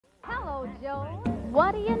Joe, Joe,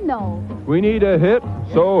 what do you know? We need a hit,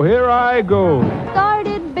 so here I go.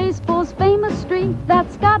 Started baseball's famous streak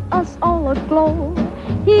that's got us all aglow.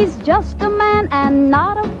 He's just a man and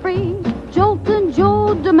not a freak. Joltin'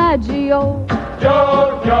 Joe Dimaggio.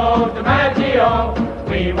 Joe Dimaggio,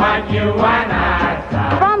 we want you and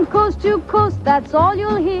I. From coast to coast, that's all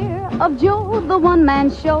you'll hear of Joe, the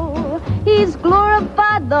one-man show. He's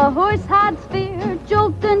glorified the horse hides fear.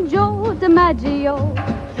 Joltin' Joe Dimaggio.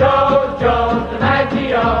 Joe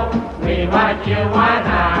Dimaggio, we want you and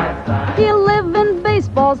I. He'll live in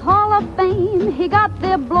baseball's Hall of Fame. He got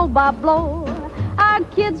there blow by blow. Our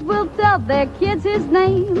kids will tell their kids his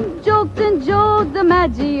name, Joltin' Joe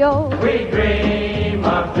Dimaggio. We dream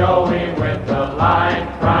of Joey with the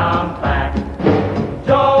light brown back.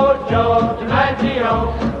 Joe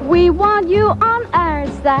DiMaggio. We want you on our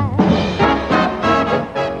side.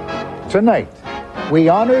 Tonight, we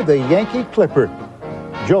honor the Yankee Clipper,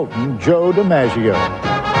 Joltin' Joe Dimaggio.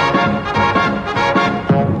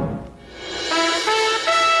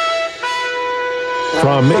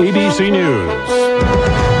 From ABC News,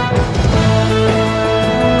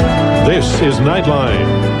 this is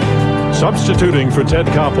Nightline. Substituting for Ted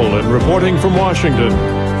Koppel and reporting from Washington,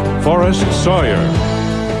 Forrest Sawyer.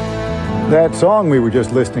 That song we were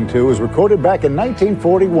just listening to was recorded back in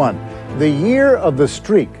 1941, the year of the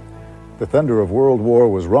streak. The thunder of World War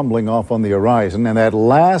was rumbling off on the horizon, and that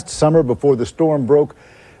last summer before the storm broke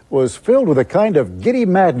was filled with a kind of giddy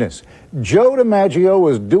madness. Joe Dimaggio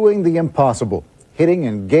was doing the impossible, hitting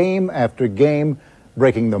in game after game,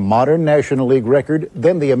 breaking the modern National League record,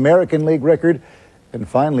 then the American League record, and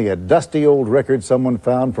finally a dusty old record someone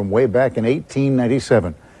found from way back in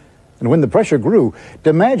 1897. And when the pressure grew,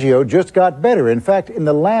 Dimaggio just got better. In fact, in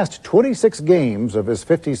the last 26 games of his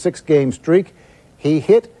 56-game streak, he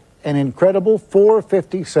hit an incredible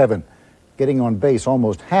 .457, getting on base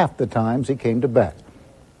almost half the times he came to bat.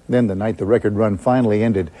 Then the night the record run finally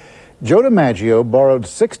ended, Joe Dimaggio borrowed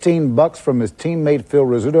 $16 from his teammate Phil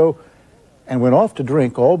Rizzuto and went off to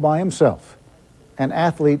drink all by himself. An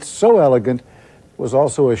athlete so elegant was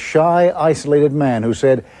also a shy, isolated man who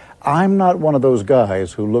said, "I'm not one of those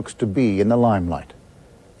guys who looks to be in the limelight."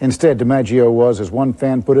 Instead, Dimaggio was, as one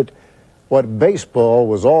fan put it, what baseball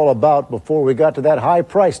was all about before we got to that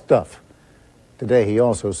high-priced stuff. Today, he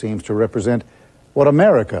also seems to represent what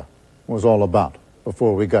America was all about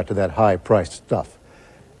before we got to that high-priced stuff.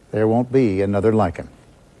 There won't be another like him.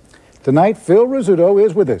 Tonight, Phil Rizzuto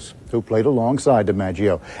is with us, who played alongside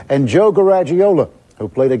Dimaggio, and Joe Garagiola, who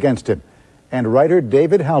played against him, and writer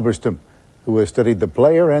David Halberstam, who has studied the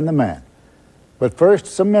player and the man. But first,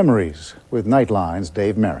 some memories with Nightline's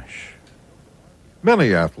Dave Marish.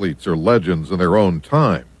 Many athletes are legends in their own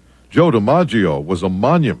time. Joe Dimaggio was a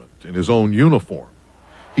monument in his own uniform.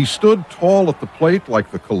 He stood tall at the plate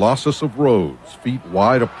like the Colossus of Rhodes, feet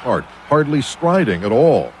wide apart, hardly striding at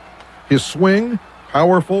all. His swing,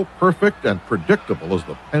 powerful, perfect, and predictable as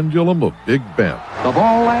the pendulum of Big Ben. The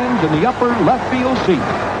ball lands in the upper left field seat.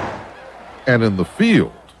 And in the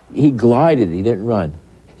field, he glided, he didn't run.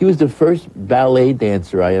 He was the first ballet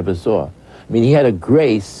dancer I ever saw. I mean, he had a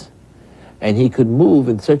grace, and he could move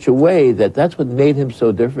in such a way that that's what made him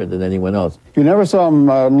so different than anyone else. You never saw him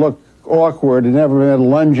look awkward. He never made a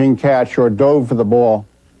lunging catch or dove for the ball.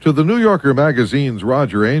 To the New Yorker magazine's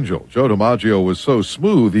Roger Angell, Joe Dimaggio was so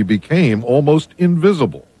smooth he became almost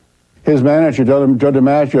invisible. His manager, Joe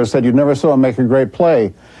Dimaggio, said you never saw him make a great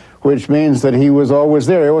play, which means that he was always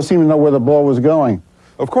there. He always seemed to know where the ball was going.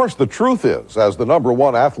 Of course, the truth is, as the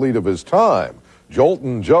 #1 athlete of his time,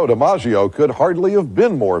 Joltin' Joe Dimaggio could hardly have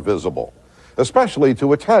been more visible, especially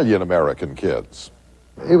to Italian-American kids.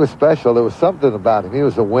 He was special. There was something about him. He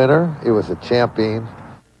was a winner. He was a champion.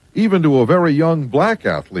 Even to a very young black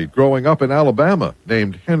athlete growing up in Alabama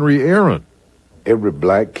named Henry Aaron. Every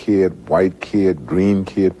black kid, white kid, green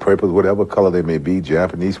kid, purple, whatever color they may be,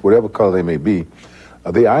 Japanese, whatever color they may be,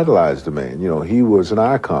 they idolized the man. You know, he was an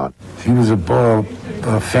icon. He was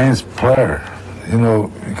a famous player, you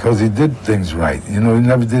know, because he did things right. You know, he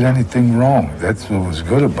never did anything wrong. That's what was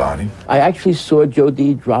good about him. I actually saw Joe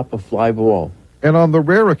D drop a fly ball. And on the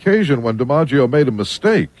rare occasion when Dimaggio made a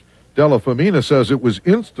mistake, Della Femina says it was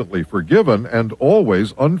instantly forgiven and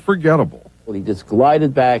always unforgettable. Well, he just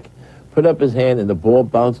glided back, put up his hand, and the ball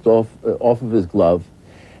bounced off of his glove.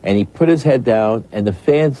 And he put his head down, and the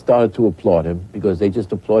fans started to applaud him because they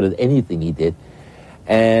just applauded anything he did.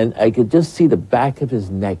 And I could just see the back of his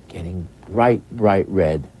neck getting bright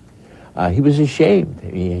red. He was ashamed.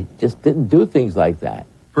 I mean, he just didn't do things like that.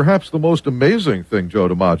 Perhaps the most amazing thing Joe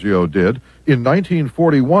Dimaggio did in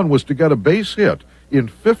 1941 was to get a base hit in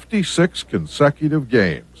 56 consecutive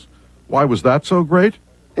games. Why was that so great?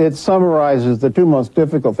 It summarizes the two most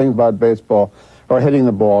difficult things about baseball are hitting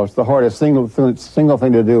the ball. It's the hardest single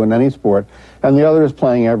thing to do in any sport. And the other is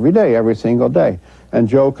playing every day, every single day. And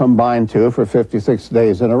Joe combined two for 56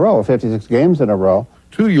 days in a row, 56 games in a row.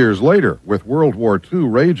 2 years later, with World War II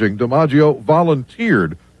raging, Dimaggio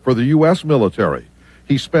volunteered for the U.S. military.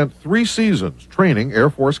 He spent 3 seasons training Air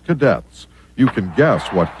Force cadets. You can guess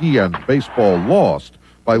what he and baseball lost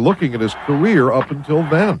by looking at his career up until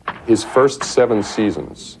then. His first 7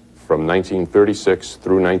 seasons, from 1936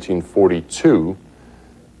 through 1942,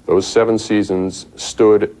 those 7 seasons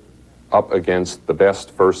stood up against the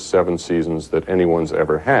best first 7 seasons that anyone's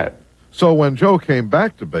ever had. So when Joe came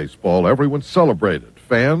back to baseball, everyone celebrated,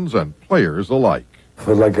 fans and players alike. I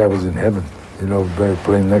felt like I was in heaven, you know,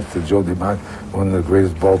 playing next to Joe Dimaggio, one of the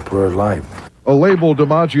greatest ball players alive. A label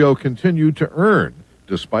Dimaggio continued to earn,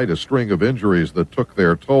 despite a string of injuries that took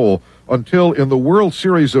their toll, until in the World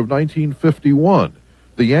Series of 1951,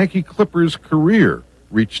 the Yankee Clippers' career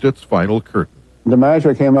reached its final curtain.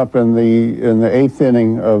 Dimaggio came up in the 8th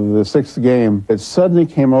inning of the 6th game. It suddenly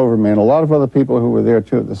came over me, and a lot of other people who were there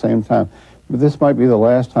too at the same time. But this might be the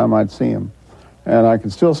last time I'd see him. And I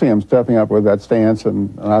could still see him stepping up with that stance,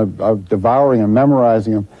 and I was devouring him,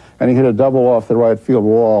 memorizing him. And he hit a double off the right field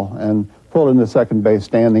wall and pulled into second base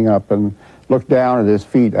standing up and looked down at his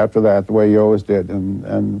feet after that, the way he always did.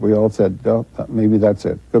 And we all said, oh, maybe that's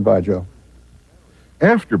it. Goodbye, Joe.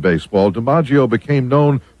 After baseball, Dimaggio became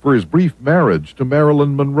known for his brief marriage to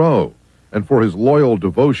Marilyn Monroe and for his loyal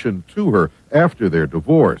devotion to her after their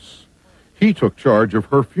divorce. He took charge of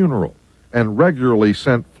her funeral and regularly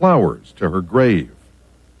sent flowers to her grave.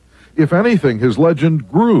 If anything, his legend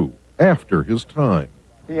grew after his time.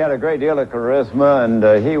 He had a great deal of charisma,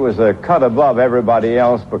 and he was a cut above everybody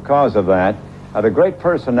else because of that. Had a great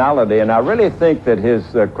personality, and I really think that his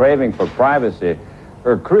craving for privacy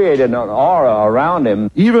created an aura around him.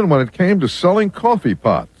 Even when it came to selling coffee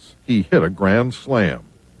pots, he hit a grand slam.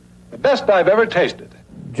 The best I've ever tasted.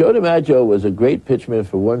 Joe Dimaggio was a great pitchman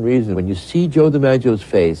for one reason. When you see Joe Dimaggio's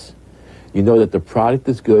face, you know that the product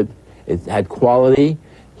is good, it had quality,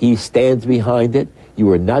 he stands behind it,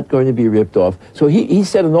 you are not going to be ripped off. So he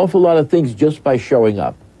said an awful lot of things just by showing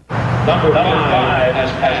up. Number 5 has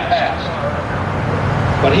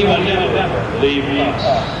passed, but he will never leave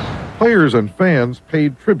us. Players and fans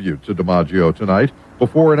paid tribute to Dimaggio tonight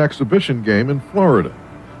before an exhibition game in Florida.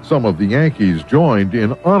 Some of the Yankees joined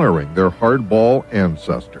in honoring their hardball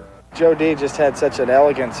ancestor. Joe D just had such an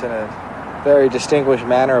elegance and a very distinguished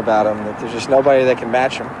manner about him that there's just nobody that can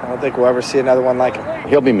match him. I don't think we'll ever see another one like him.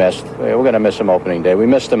 He'll be missed. We're going to miss him opening day. We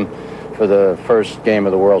missed him for the first game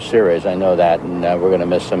of the World Series. I know that, and we're going to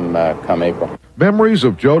miss him come April. Memories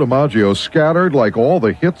of Joe Dimaggio scattered like all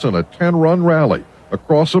the hits in a 10-run rally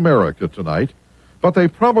across America tonight, but they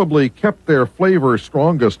probably kept their flavor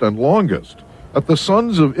strongest and longest at the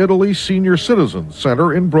Sons of Italy Senior Citizens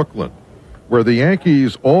Center in Brooklyn, where the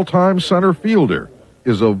Yankees' all-time center fielder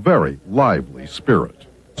is a very lively spirit.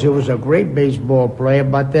 He was a great baseball player,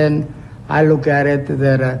 but then I look at it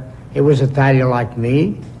that he was Italian like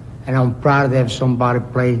me, and I'm proud to have somebody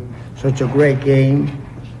play such a great game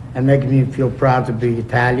and make me feel proud to be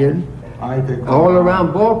Italian.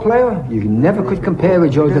 All-around ball player, you never could compare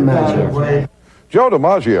with Joe Dimaggio. Joe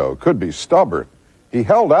Dimaggio could be stubborn. He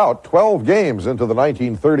held out 12 games into the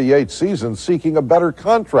 1938 season seeking a better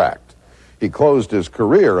contract. He closed his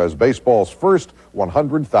career as baseball's first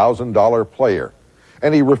 $100,000 player.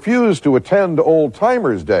 And he refused to attend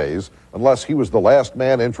old-timers' days unless he was the last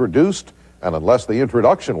man introduced and unless the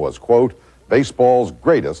introduction was, quote, baseball's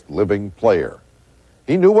greatest living player.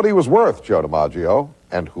 He knew what he was worth, Joe Dimaggio,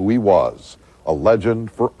 and who he was, a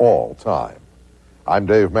legend for all time. I'm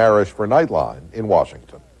Dave Marish for Nightline in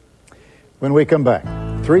Washington. When we come back,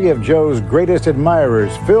 3 of Joe's greatest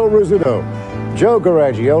admirers, Phil Rizzuto, Joe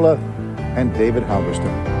Garagiola, and David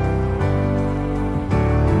Halberstam.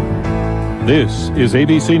 This is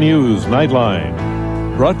ABC News Nightline,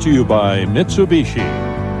 brought to you by Mitsubishi.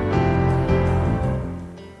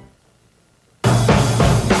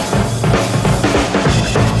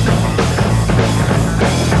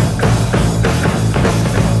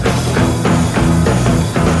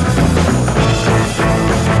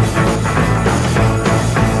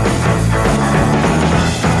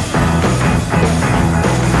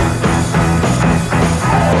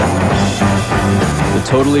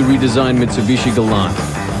 Totally redesigned Mitsubishi Galant.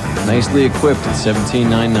 Nicely equipped at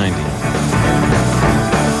 $17,990.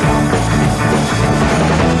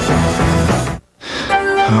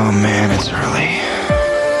 Oh man, it's early.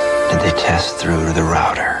 Did they test through to the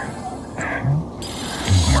router?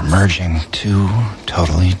 We're merging 2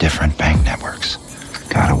 totally different bank networks.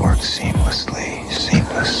 Gotta work seamlessly.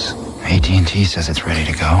 Seamless. AT&T says it's ready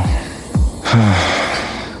to go.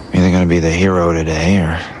 Either gonna be the hero today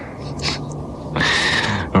or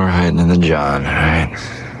hiding in the John, right?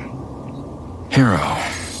 Hero.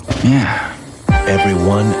 Yeah.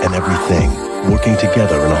 Everyone and everything working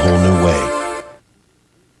together in a whole new way.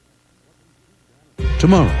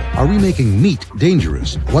 Tomorrow, are we making meat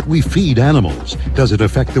dangerous? What we feed animals? Does it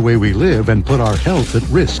affect the way we live and put our health at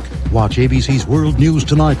risk? Watch ABC's World News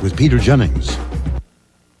Tonight with Peter Jennings.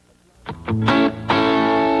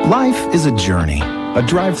 Life is a journey. A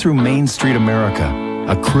drive through Main Street America.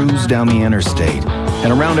 A cruise down the interstate.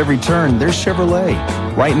 And around every turn, there's Chevrolet.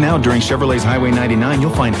 Right now, during Chevrolet's Highway 99, you'll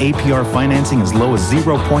find APR financing as low as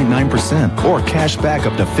 0.9% or cash back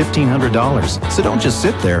up to $1,500. So don't just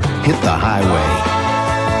sit there, hit the highway.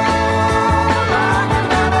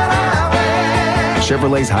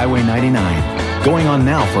 Chevrolet's Highway 99. Going on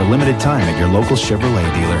now for a limited time at your local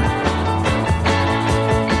Chevrolet dealer.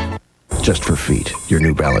 Just for feet, your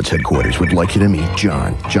New Balance headquarters would like you to meet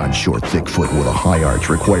John. John's short, thick foot with a high arch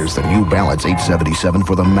requires the New Balance 877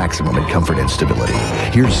 for the maximum in comfort and stability.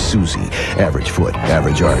 Here's Susie, average foot,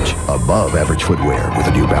 average arch, above average footwear with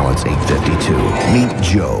a New Balance 852. Meet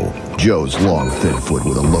Joe. Joe's long, thin foot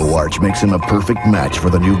with a low arch makes him a perfect match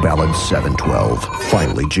for the New Balance 712.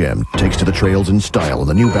 Finally, Jim takes to the trails in style in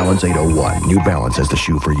the New Balance 801. New Balance has the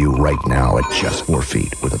shoe for you right now at just 4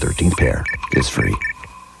 feet with a 13th pair. It's free.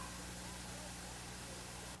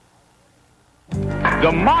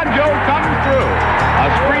 Dimaggio comes through. A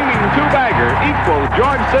screaming two-bagger equals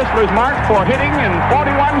George Sisler's mark for hitting in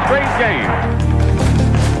 41 straight games.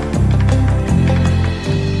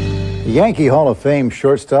 Yankee Hall of Fame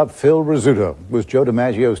shortstop Phil Rizzuto was Joe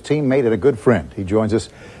Dimaggio's teammate and a good friend. He joins us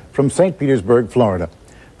from St. Petersburg, Florida.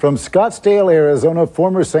 From Scottsdale, Arizona,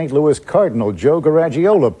 former St. Louis Cardinal Joe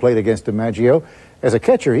Garagiola played against Dimaggio. As a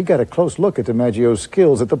catcher, he got a close look at Dimaggio's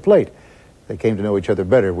skills at the plate. They came to know each other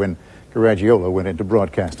better when Garagiola went into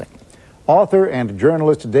broadcasting. Author and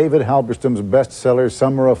journalist David Halberstam's bestseller,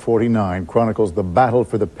 Summer of '49, chronicles the battle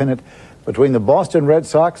for the pennant between the Boston Red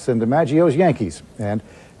Sox and Dimaggio's Yankees. And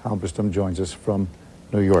Halberstam joins us from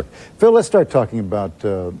New York. Phil, let's start talking about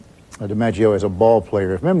Dimaggio as a ball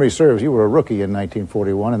player. If memory serves, you were a rookie in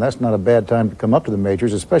 1941, and that's not a bad time to come up to the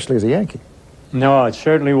majors, especially as a Yankee. No, it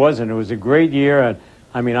certainly wasn't. It was a great year.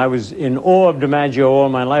 I mean, I was in awe of Dimaggio all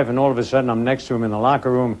my life, and all of a sudden I'm next to him in the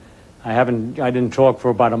locker room. I didn't talk for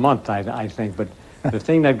about a month, I think, but the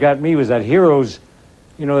thing that got me was that heroes,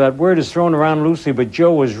 you know, that word is thrown around loosely, but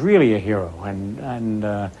Joe was really a hero. And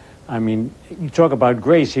I mean, you talk about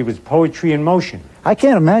grace, he was poetry in motion. I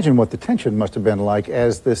can't imagine what the tension must have been like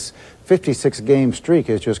as this 56-game streak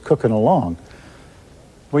is just cooking along.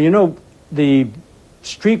 Well, you know, the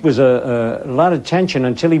streak was a lot of tension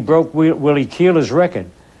until he broke Willie Keeler's record.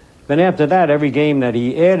 Then after that, every game that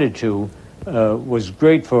he added to was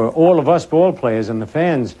great for all of us ball players and the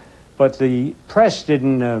fans, but the press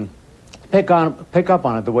didn't pick up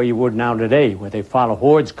on it the way you would now today, where they follow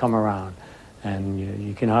hordes come around, and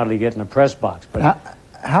you can hardly get in the press box. But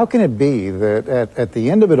how can it be that at the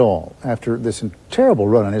end of it all, after this terrible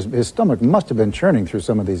run, and his stomach must have been churning through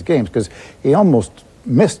some of these games because he almost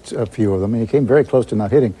missed a few of them, and he came very close to not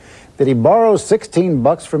hitting, that he borrows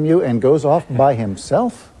 $16 from you and goes off by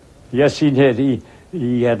himself? Yes, he did.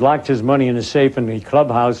 He had locked his money in a safe in the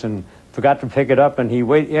clubhouse and forgot to pick it up, and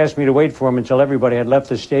he asked me to wait for him until everybody had left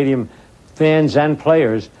the stadium, fans and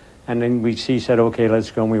players, and then he said, okay, let's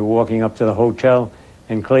go, and we were walking up to the hotel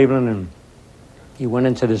in Cleveland, and he went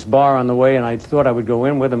into this bar on the way, and I thought I would go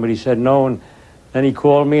in with him, but he said no, and then he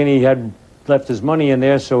called me, and he had left his money in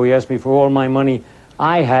there, so he asked me for all my money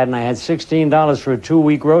I had, and I had $16 for a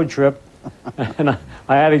 2-week road trip, and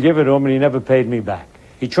I had to give it to him, and he never paid me back.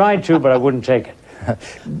 He tried to, but I wouldn't take it.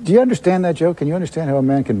 Do you understand that, Joe? Can you understand how a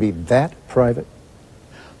man can be that private?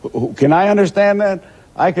 Can I understand that?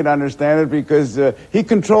 I can understand it because he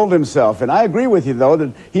controlled himself. And I agree with you, though,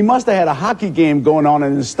 that he must have had a hockey game going on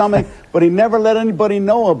in his stomach, but he never let anybody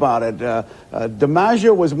know about it.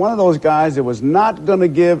 Dimaggio was one of those guys that was not going to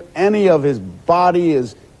give any of his body,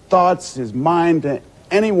 his thoughts, his mind to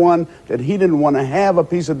anyone that he didn't want to have a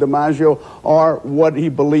piece of Dimaggio or what he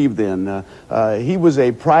believed in. He was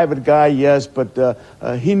a private guy, yes, but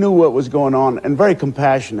he knew what was going on and very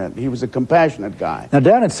compassionate. He was a compassionate guy. Now,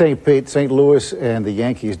 down at St. Louis and the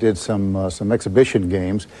Yankees did some exhibition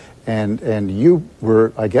games, and you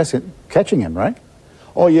were, I guess, catching him, right?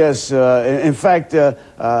 Oh yes. In fact,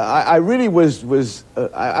 I really was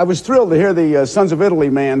thrilled to hear the Sons of Italy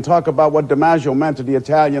man talk about what Dimaggio meant to the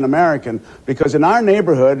Italian American, because in our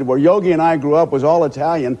neighborhood where Yogi and I grew up was all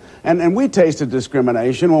Italian, and we tasted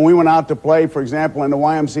discrimination when we went out to play. For example, in the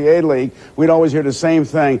YMCA league, we'd always hear the same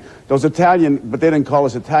thing. Those Italian, but they didn't call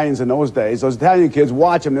us Italians in those days. Those Italian kids,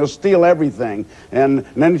 watch them; they'll steal everything. And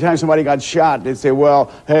anytime somebody got shot, they'd say,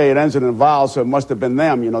 "Well, hey, it ends in a vowel, so it must have been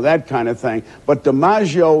them," you know, that kind of thing. But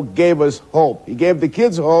Dimaggio gave us hope. He gave the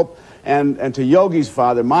kids hope, and to Yogi's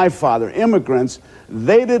father, my father, immigrants,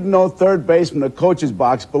 they didn't know third base from the coach's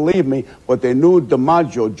box, believe me, but they knew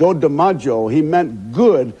Dimaggio, Joe Dimaggio. He meant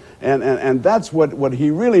good, and that's what he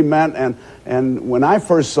really meant. And when I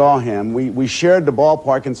first saw him, we shared the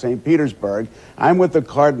ballpark in St. Petersburg. I'm with the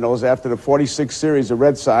Cardinals after the 46th series of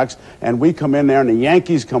Red Sox, and we come in there, and the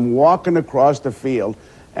Yankees come walking across the field,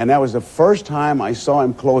 and that was the first time I saw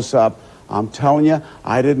him close up. I'm telling you,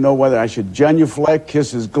 I didn't know whether I should genuflect,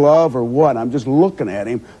 kiss his glove, or what. I'm just looking at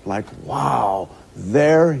him like, wow,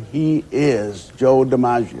 there he is, Joe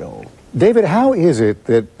Dimaggio. David, how is it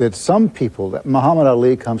that some people, that Muhammad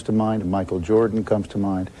Ali comes to mind, Michael Jordan comes to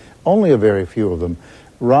mind, only a very few of them,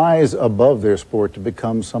 rise above their sport to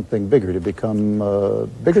become something bigger, to become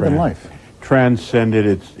bigger than life? Transcended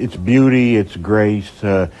its beauty, its grace.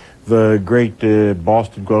 The great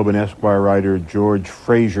Boston Globe and Esquire writer George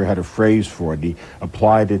Fraser had a phrase for it. He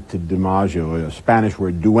applied it to Dimaggio, a Spanish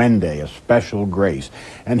word, duende, a special grace.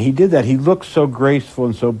 And he did that. He looked so graceful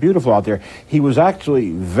and so beautiful out there. He was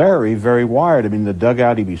actually very, very wired. I mean, the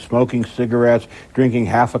dugout, he'd be smoking cigarettes, drinking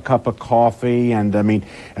half a cup of coffee, and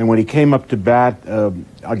when he came up to bat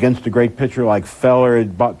against a great pitcher like Feller,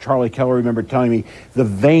 Charlie Keller, remember telling me the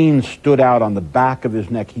veins stood out on the back of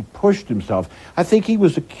his neck. He pushed himself. I think he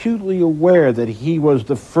was acutely aware that he was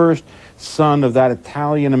the first son of that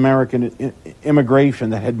Italian-American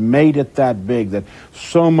immigration that had made it that big, that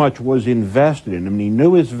so much was invested in him. He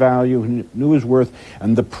knew his value, he knew his worth,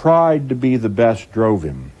 and the pride to be the best drove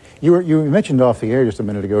him. You mentioned off the air just a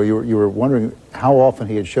minute ago, you were wondering how often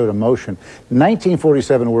he had showed emotion.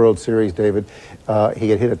 1947 World Series, David, he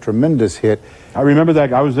had hit a tremendous hit. I remember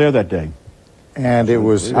that. I was there that day. And it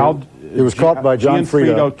was caught by John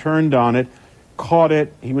Frito. Turned on it, caught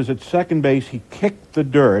it. He was at second base. He kicked the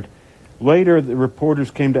dirt. Later, the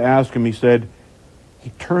reporters came to ask him. He said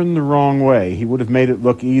he turned the wrong way. He would have made it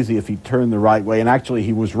look easy if he turned the right way, and actually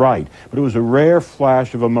he was right. But it was a rare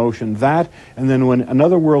flash of emotion. That, and then when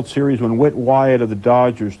another World Series, when Whit Wyatt of the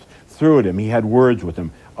Dodgers threw at him, he had words with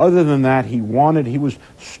him. Other than that, he was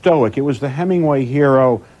stoic. It was the Hemingway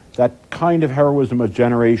hero, that kind of heroism of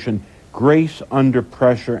generation, grace under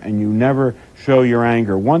pressure, and you never show your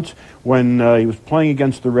anger. Once, when he was playing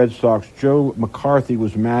against the Red Sox, Joe McCarthy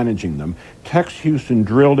was managing them. Tex Houston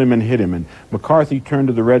drilled him and hit him, and McCarthy turned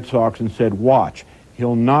to the Red Sox and said, "Watch,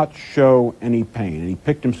 he'll not show any pain." And he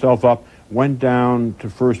picked himself up, went down to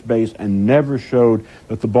first base, and never showed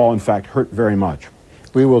that the ball, in fact, hurt very much.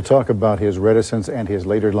 We will talk about his reticence and his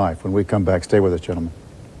later life when we come back. Stay with us, gentlemen.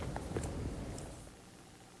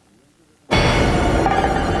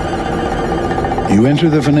 You enter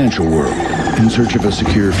the financial world in search of a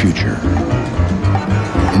secure future.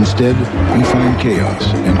 Instead, you find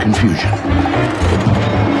chaos and confusion.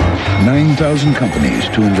 9,000 companies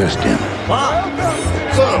to invest in.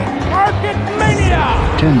 Market mania!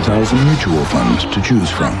 10,000 mutual funds to choose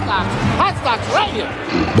from. Hot stocks right here!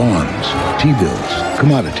 Bonds, T-bills,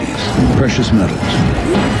 commodities, precious metals.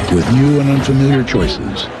 With new and unfamiliar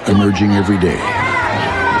choices emerging every day.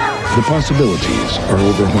 The possibilities are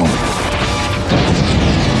overwhelming.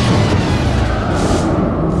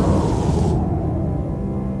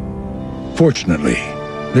 Fortunately,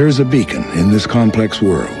 there is a beacon in this complex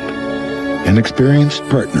world. An experienced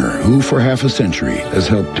partner who for half a century has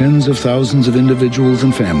helped tens of thousands of individuals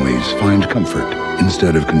and families find comfort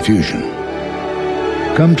instead of confusion.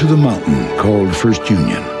 Come to the mountain called First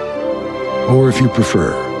Union. Or if you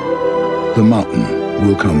prefer, the mountain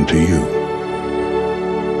will come to you.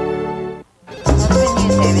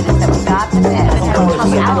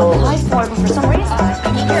 For some reason.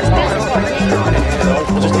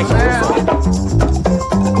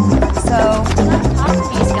 So, talk to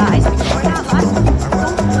these guys. We're not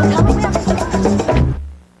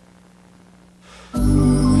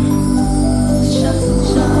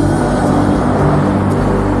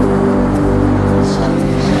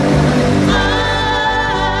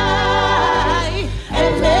I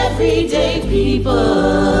am everyday people.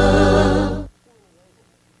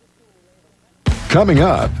 Coming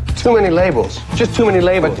up. Too many labels. Just too many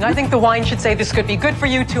labels. I think the wine should say this could be good for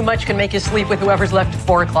you. Too much can make you sleep with whoever's left at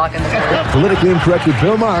 4 o'clock in the morning. Politically incorrect with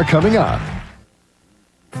Bill Maher coming up.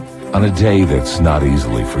 On a day that's not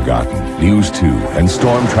easily forgotten, News 2 and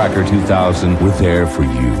Storm Tracker 2000 were there for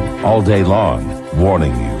you all day long,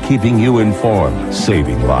 warning you, keeping you informed,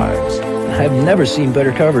 saving lives. I've never seen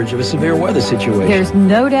better coverage of a severe weather situation. There's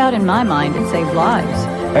no doubt in my mind it saved lives.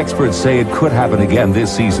 Experts say it could happen again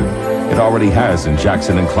this season. It already has in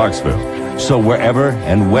Jackson and Clarksville. So wherever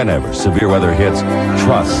and whenever severe weather hits,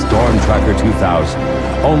 trust Storm Tracker 2000.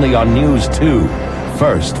 Only on News 2.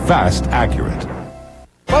 First, fast, accurate.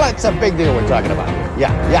 Well, it's a big deal we're talking about here.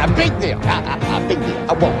 Yeah, big deal. Big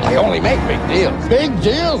deal. Well, I only make big deals. Big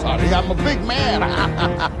deals, honey. I'm a big man.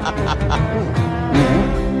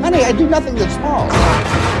 Honey, I do nothing that's small.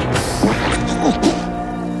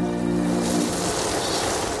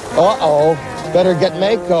 Uh-oh. Better get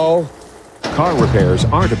Mako. Car repairs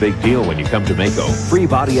aren't a big deal when you come to Mako. Free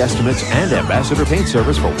body estimates and ambassador paint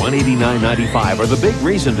service for $189.95 are the big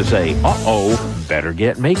reason to say, uh-oh, better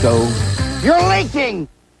get Mako. You're leaking!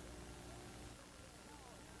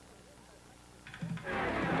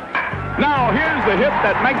 Now, here's the hit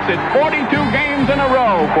that makes it 42 games in a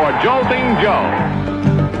row for Jolting Joe.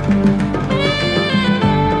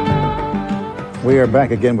 We are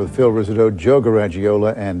back again with Phil Rizzuto, Joe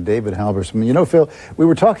Garagiola, and David Halberstam. You know, Phil, we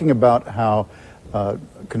were talking about how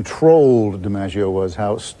controlled Dimaggio was,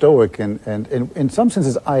 how stoic, and in some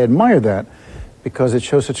senses I admire that because it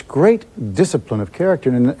shows such great discipline of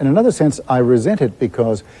character. And in another sense, I resent it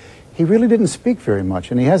because he really didn't speak very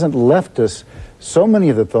much, and he hasn't left us so many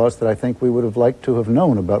of the thoughts that I think we would have liked to have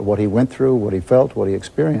known about what he went through, what he felt, what he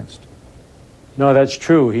experienced. No, that's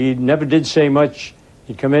true. He never did say much.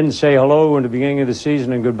 He'd come in and say hello in the beginning of the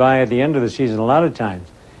season and goodbye at the end of the season a lot of times.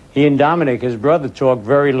 He and Dominic, his brother, talked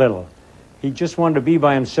very little. He just wanted to be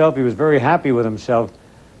by himself. He was very happy with himself.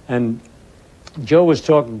 And Joe was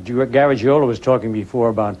talking, Garagiola was talking before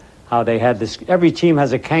about how they had this, every team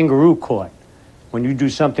has a kangaroo court. When you do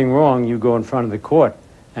something wrong, you go in front of the court.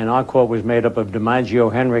 And our court was made up of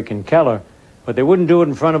Dimaggio, Henrik, and Keller. But they wouldn't do it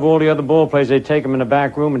in front of all the other ball players. They'd take him in the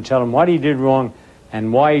back room and tell him what he did wrong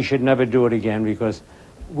and why he should never do it again, because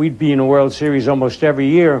we'd be in the World Series almost every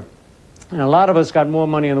year. And a lot of us got more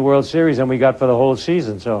money in the World Series than we got for the whole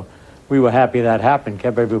season. So we were happy that happened,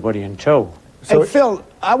 kept everybody in tow. So, Phil,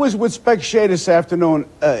 I was with Spec Shea this afternoon.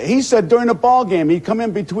 He said during the ball game he'd come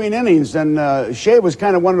in between innings, and Shea was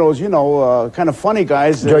kind of one of those, you know, kind of funny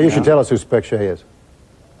guys. Joe, you should tell us who Spec Shea is.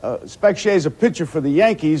 Spec Shea is a pitcher for the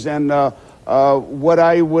Yankees, and what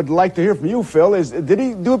I would like to hear from you, Phil, is did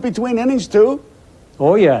he do it between innings too?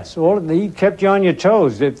 Oh, yes. He kept you on your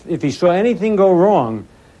toes. If he saw anything go wrong,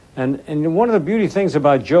 and one of the beauty things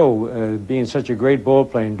about Joe being such a great ball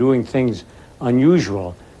player and doing things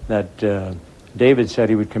unusual, that David said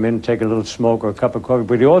he would come in and take a little smoke or a cup of coffee,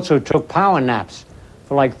 but he also took power naps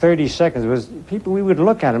for like 30 seconds. It was people, we would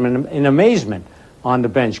look at him in amazement on the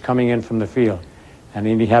bench coming in from the field. And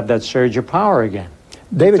then he'd have that surge of power again.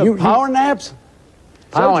 David, so power naps?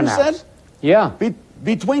 Power naps. Said? Yeah.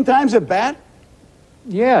 Between times at bat?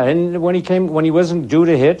 Yeah, and when he wasn't due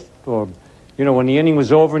to hit, or, you know, when the inning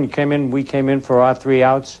was over and we came in for our 3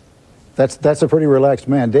 outs. That's a pretty relaxed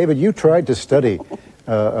man. David, you tried to study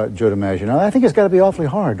Joe Dimaggio. Now, I think it's got to be awfully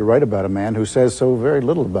hard to write about a man who says so very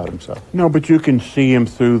little about himself. No, but you can see him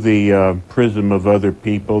through the prism of other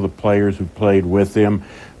people, the players who played with him.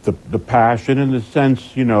 The passion and the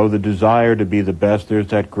sense, you know, the desire to be the best. There's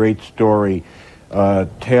that great story,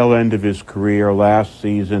 tail end of his career last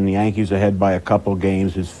season. The Yankees ahead by a couple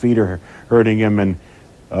games. His feet are hurting him, and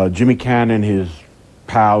Jimmy Cannon, his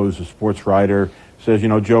pal, who's a sports writer, says, you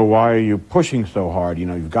know, Joe, why are you pushing so hard? You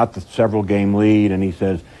know, you've got the several game lead, and he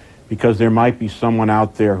says, because there might be someone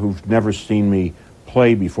out there who's never seen me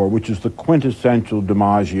play before, which is the quintessential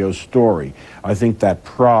Dimaggio story. I think that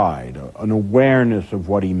pride, an awareness of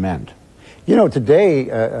what he meant. You know, today,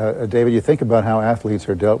 David, you think about how athletes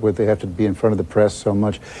are dealt with. They have to be in front of the press so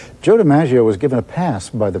much. Joe Dimaggio was given a pass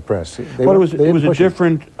by the press. It was a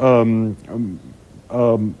different,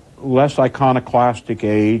 less iconoclastic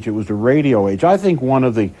age. It was a radio age. I think one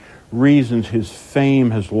of the reasons his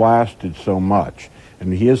fame has lasted so much,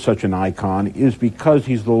 and he is such an icon, is because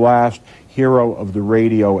he's the last hero of the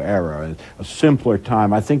radio era, a simpler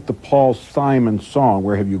time. I think the Paul Simon song,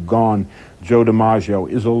 Where Have You Gone, Joe Dimaggio,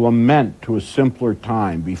 is a lament to a simpler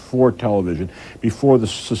time before television, before the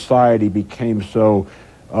society became so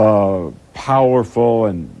powerful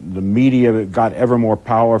and the media got ever more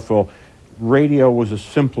powerful. Radio was a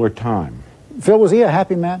simpler time. Phil, was he a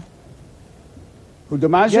happy man? Who,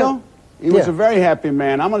 Dimaggio? He was a very happy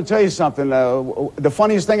man. I'm going to tell you something. The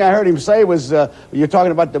funniest thing I heard him say was, you're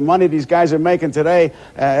talking about the money these guys are making today.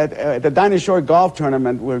 At the Dinah Shore Golf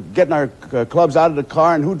Tournament, we're getting our clubs out of the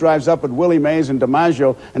car, and who drives up with Willie Mays and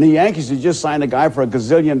Dimaggio? And the Yankees had just signed a guy for $1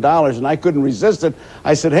 gazillion, and I couldn't resist it.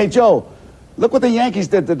 I said, hey, Joe, look what the Yankees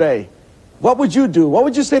did today. What would you do? What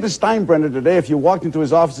would you say to Steinbrenner today if you walked into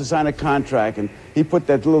his office to sign a contract? And he put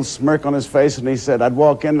that little smirk on his face, and he said, I'd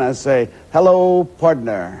walk in and I'd say, hello,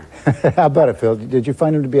 partner. How about it, Phil? Did you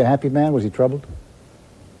find him to be a happy man? Was he troubled?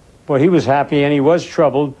 Well, he was happy and he was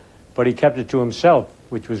troubled, but he kept it to himself,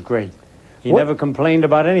 which was great. He never complained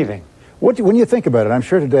about anything. When you think about it, I'm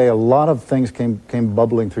sure today a lot of things came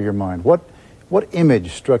bubbling through your mind. What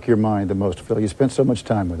image struck your mind the most, Phil? You spent so much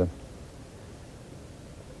time with him.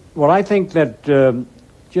 Well, I think that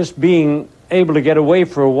just being able to get away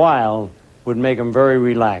for a while would make him very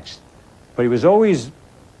relaxed. But he was always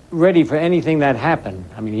ready for anything that happened.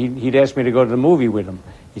 I mean, he'd ask me to go to the movie with him.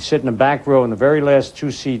 He'd sit in the back row in the very last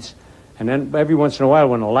 2 seats, and then every once in a while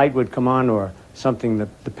when a light would come on or something,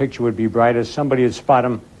 the picture would be brighter, somebody would spot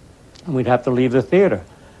him, and we'd have to leave the theater.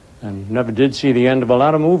 And never did see the end of a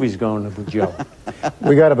lot of movies going with Joe.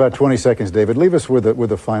 We got about 20 seconds, David. Leave us with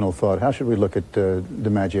a final thought. How should we look at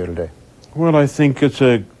Dimaggio today? Well, I think it's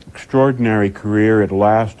an extraordinary career. It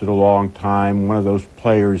lasted a long time. One of those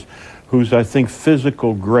players whose, I think,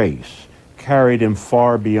 physical grace carried him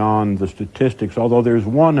far beyond the statistics, although there's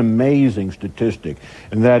one amazing statistic,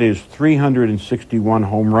 and that is 361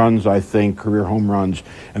 home runs, I think, career home runs,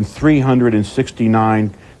 and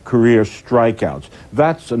 369 career strikeouts.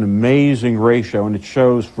 That's an amazing ratio, and it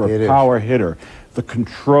shows for a power hitter. The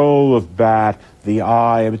control of bat, the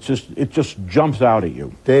eye, it just jumps out at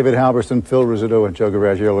you. David Halberstam, Phil Rizzuto, and Joe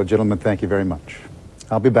Garagiola. Gentlemen, thank you very much.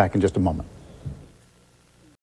 I'll be back in just a moment.